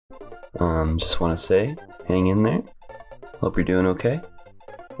Just want to say, hang in there. Hope you're doing okay.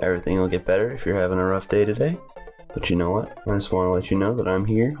 Everything will get better if you're having a rough day today. But you know what? I just want to let you know that I'm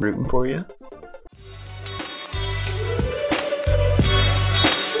here rooting for you.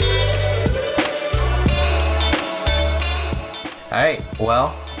 Alright, well,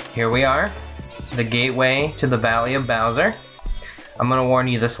 here we are. The gateway to the Valley of Bowser. I'm gonna warn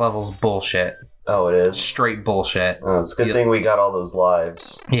you, this level's bullshit. Oh, it is? Straight bullshit. Oh, it's a good thing we got all those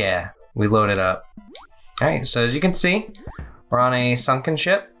lives. Yeah, we loaded up. Alright, so as you can see, we're on a sunken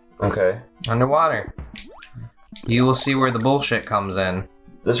ship. Okay. Underwater. You will see where the bullshit comes in.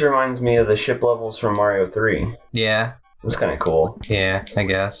 This reminds me of the ship levels from Mario 3. Yeah. It's kind of cool. Yeah, I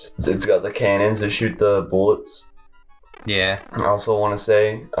guess. It's got the cannons that shoot the bullets. Yeah. I also want to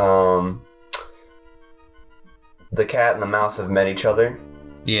say, the cat and the mouse have met each other.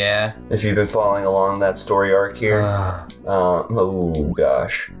 Yeah. If you've been following along that story arc here. Oh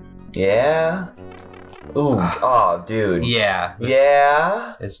gosh. Yeah? Ooh, oh dude. Yeah.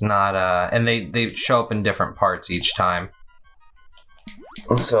 Yeah? It's not, and they show up in different parts each time.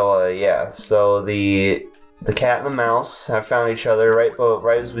 So, yeah, so the cat and the mouse have found each other right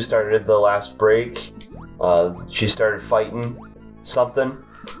as we started the last break. She started fighting something.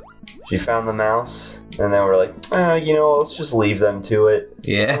 She found the mouse, and then we're like, you know, let's just leave them to it.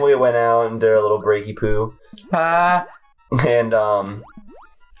 Yeah. And we went out and did our little breaky poo. And,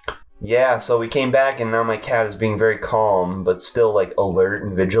 yeah, so we came back, and now my cat is being very calm, but still, like, alert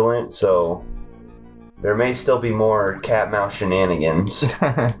and vigilant, so there may still be more cat-mouse shenanigans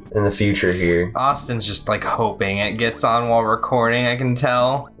in the future here. Austin's just, like, hoping it gets on while recording, I can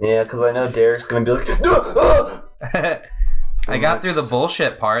tell. Yeah, because I know Derek's gonna be like, I got through the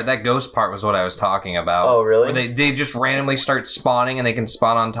bullshit part. That ghost part was what I was talking about. Oh, really? Where they just randomly start spawning and they can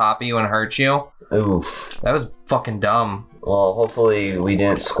spawn on top of you and hurt you. Oof. That was fucking dumb. Well, hopefully we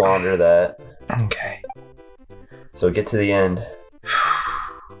didn't squander that. Okay. So get to the end.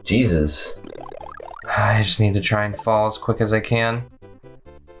 Jesus. I just need to try and fall as quick as I can.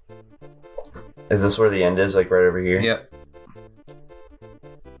 Is this where the end is? Like right over here? Yep.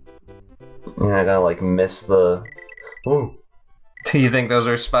 And I gotta like miss the... Ooh. Do you think those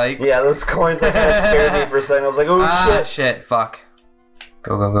are spikes? Yeah, those coins like, kind of scared me for a second. I was like, oh shit, fuck.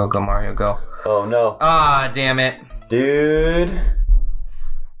 Go, go, go, go, Mario, go. Oh no. Damn it. Dude.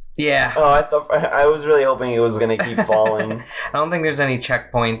 Yeah. Oh, I was really hoping it was gonna keep falling. I don't think there's any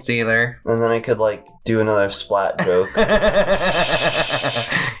checkpoints either. And then I could like do another splat joke.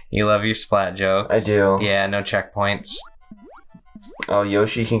 You love your splat jokes. I do. Yeah, no checkpoints. Oh,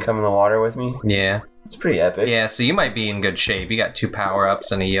 Yoshi can come in the water with me? Yeah. It's pretty epic. Yeah, so you might be in good shape. You got 2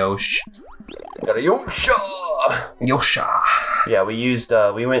 power-ups and a Yosh. Got a Yosha! Yosha! Yeah,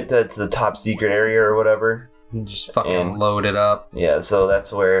 we went to the top secret area or whatever. Just fucking load it up. Yeah, so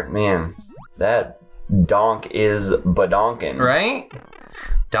that's where, man, that donk is badonkin'. Right?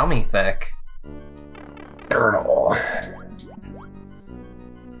 Dummy thick. Colonel.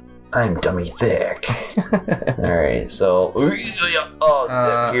 I'm dummy thick. Alright, so...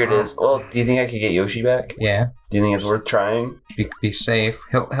 here it is. Well, do you think I could get Yoshi back? Yeah. Do you think it's worth trying? Be safe.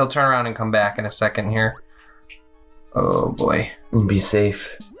 He'll turn around and come back in a second here. Oh, boy. Be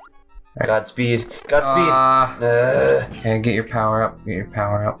safe. Godspeed. Godspeed. Okay, get your power up. Get your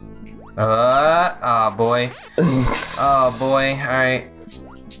power up. Oh, boy. Oh, boy. Alright.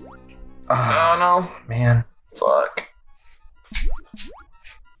 Oh, no. Man. Fuck.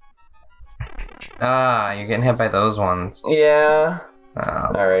 You're getting hit by those ones. Yeah.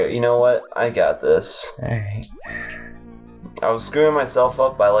 Alright, you know what? I got this. Alright. I was screwing myself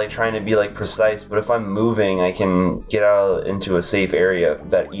up by like trying to be like precise, but if I'm moving, I can get out into a safe area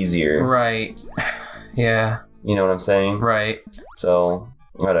that easier. Right. Yeah. You know what I'm saying? Right. So,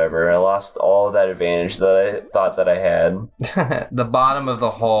 whatever. I lost all of that advantage that I thought that I had. The bottom of the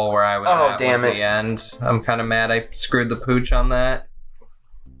hole where I was at damn was it. the end. I'm kind of mad I screwed the pooch on that.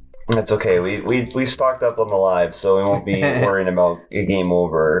 That's okay. We stocked up on the lives, so we won't be worrying about a game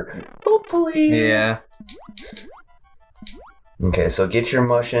over. Hopefully. Yeah. Okay, so get your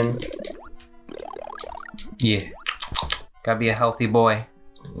mushing. Yeah. Gotta be a healthy boy.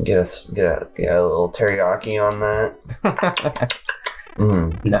 Get a little teriyaki on that.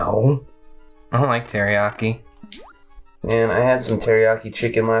 No. I don't like teriyaki. Man, I had some teriyaki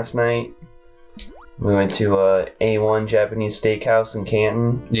chicken last night. We went to A1 Japanese Steakhouse in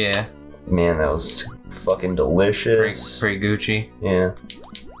Canton. Yeah. Man, that was fucking delicious. Pretty Gucci. Yeah.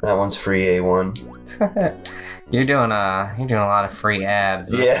 That one's free A1. You're doing a lot of free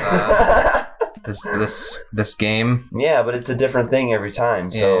ads. Yeah. This game. Yeah, but it's a different thing every time,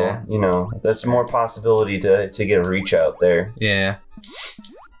 so Yeah. you know that's more possibility to get a reach out there. Yeah.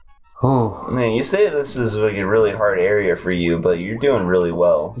 Oh. Man, you say this is like a really hard area for you, but you're doing really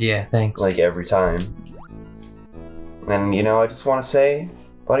well. Yeah, thanks. Like every time. And you know, I just want to say,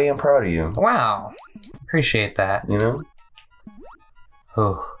 buddy, I'm proud of you. Wow. Appreciate that. You know?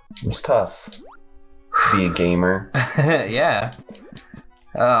 Oh. It's tough to be a gamer. Yeah.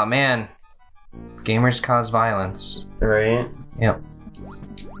 Oh, man. Gamers cause violence. Right? Yep.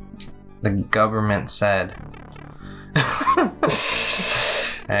 The government said.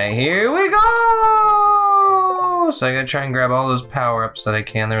 Alright, here we go! So I gotta try and grab all those power-ups that I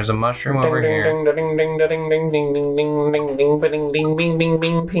can. There's a mushroom over here.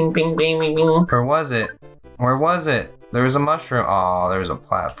 Where was it? Where was it? There was a mushroom. Oh, there was a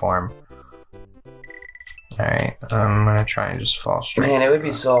platform. Alright, I'm gonna try and just fall straight. Man, it would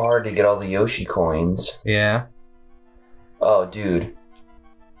be so hard to get all the Yoshi coins. Yeah. Oh, dude.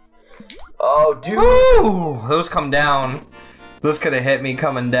 Oh, dude! Ooh, those come down. Those could have hit me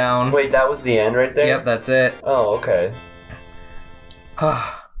coming down. Wait, that was the end right there? Yep, that's it. Oh, okay.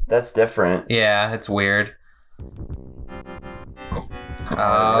 That's different. Yeah, it's weird.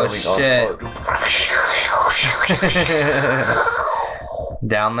 Oh, shit.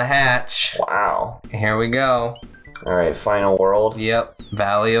 Down the hatch. Wow. Here we go. Alright, final world. Yep,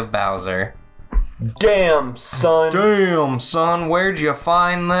 Valley of Bowser. Damn, son! Damn, son, where'd you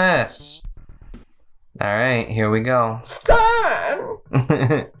find this? Alright, here we go. Stan!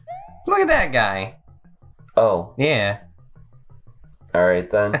 Look at that guy. Oh. Yeah.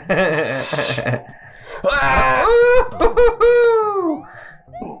 Alright then.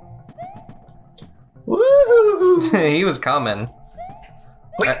 Woohoo! He was coming.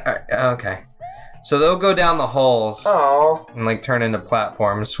 Okay. So they'll go down the holes Oh. and like turn into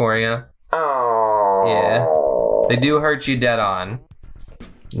platforms for you. Oh. Yeah. They do hurt you dead on.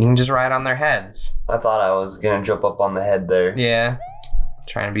 You can just ride on their heads. I thought I was gonna jump up on the head there. Yeah.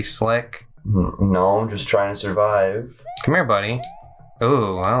 Trying to be slick. No, I'm just trying to survive. Come here, buddy.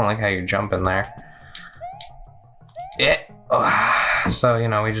 Ooh, I don't like how you're jumping there. Yeah. So, you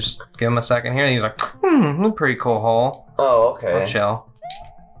know, we just give him a second here. He's like, pretty cool hole. Oh, okay. I'll chill.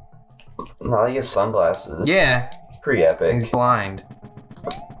 No, he has sunglasses. Yeah. Pretty epic. He's blind.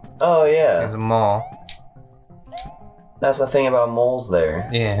 Oh, yeah. He's a mole. That's the thing about moles there.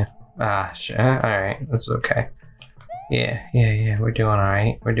 Yeah. Ah, shit. Alright. That's okay. Yeah. We're doing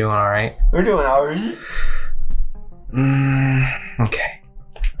alright. We're doing alright. Okay.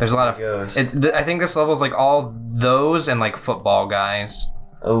 There's a lot of... I think this level's like all those and like football guys.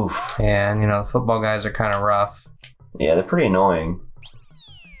 Oof. Yeah, and you know, the football guys are kind of rough. Yeah, they're pretty annoying.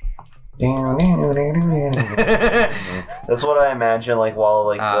 That's what I imagine, like while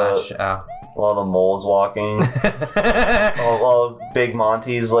like while the mole's walking, while Big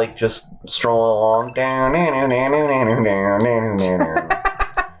Monty's like just strolling along.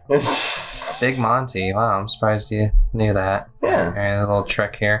 Big Monty, wow! I'm surprised you knew that. Yeah. Alright, a little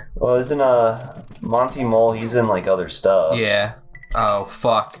trick here. Well, isn't Monty Mole? He's in like other stuff. Yeah. Oh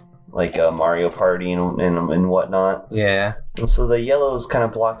fuck. Like Mario Party and whatnot. Yeah. And so the yellows kind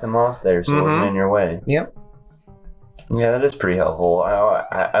of blocked him off there, so it wasn't in your way. Yep. Yeah, that is pretty helpful.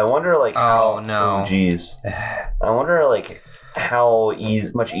 I wonder like how. Oh no. Oh jeez. I wonder like how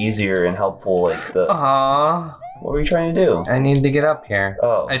much easier and helpful like the. What were you trying to do? I needed to get up here.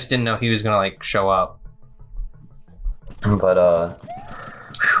 Oh. I just didn't know he was gonna like show up. But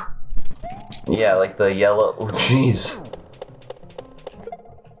yeah, like the yellow. Oh, jeez.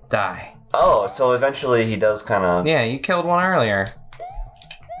 Die. Oh, so eventually he does kind of. Yeah, you killed one earlier.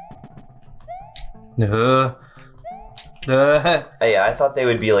 Yeah, I thought they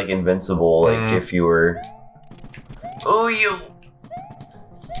would be like invincible, like if you were. Oh, you.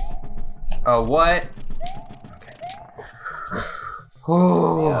 Oh, what? Okay.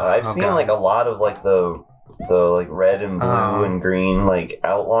 Yeah, I've seen God. like a lot of like the like red and blue and green like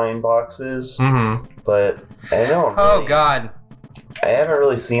outline boxes, but I don't. Really, Oh God. I haven't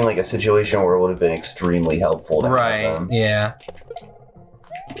really seen like a situation where it would have been extremely helpful to have them. Yeah.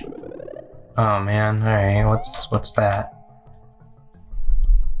 Oh man. All right. What's that?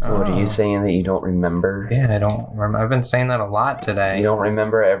 What are you saying that you don't remember? Yeah, I don't remember. I've been saying that a lot today. You don't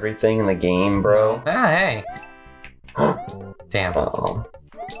remember everything in the game, bro? Ah, hey. Damn. Uh-oh.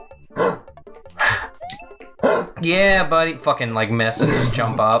 Yeah, buddy. Fucking like miss and just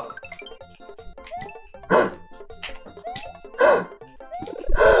jump up.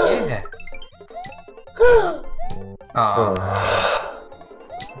 Yeah. Oh.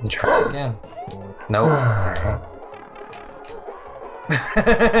 Try again. Nope. Alright.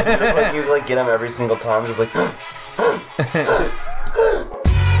 Just like you like get him every single time, just like